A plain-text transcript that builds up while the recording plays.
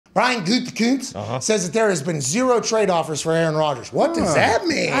Brian Gutekunst says that there has been 0 trade offers for Aaron Rodgers. What does that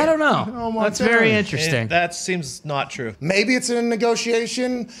mean? I don't know. That's very interesting. That seems not true. Maybe it's a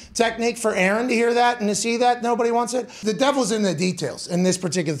negotiation technique for Aaron to hear that and to see that nobody wants it. The devil's in the details in this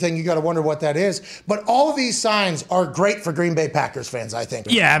particular thing. You got to wonder what that is. But all of these signs are great for Green Bay Packers fans, I think.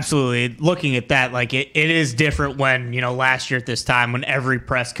 Yeah, absolutely. Looking at that, like it is different when, last year at this time, when every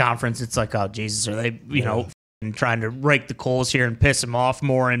press conference, it's like, oh, Jesus, are they, and trying to rake the coals here and piss him off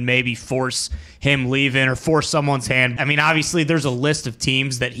more and maybe force him leaving or force someone's hand. I mean, obviously, there's a list of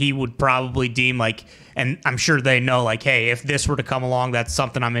teams that he would probably deem like, and I'm sure they know, like, hey, if this were to come along, that's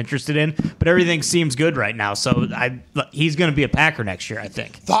something I'm interested in. But everything seems good right now. So he's going to be a Packer next year, I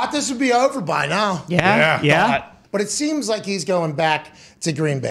think. Thought this would be over by now. Yeah. But it seems like he's going back to Green Bay.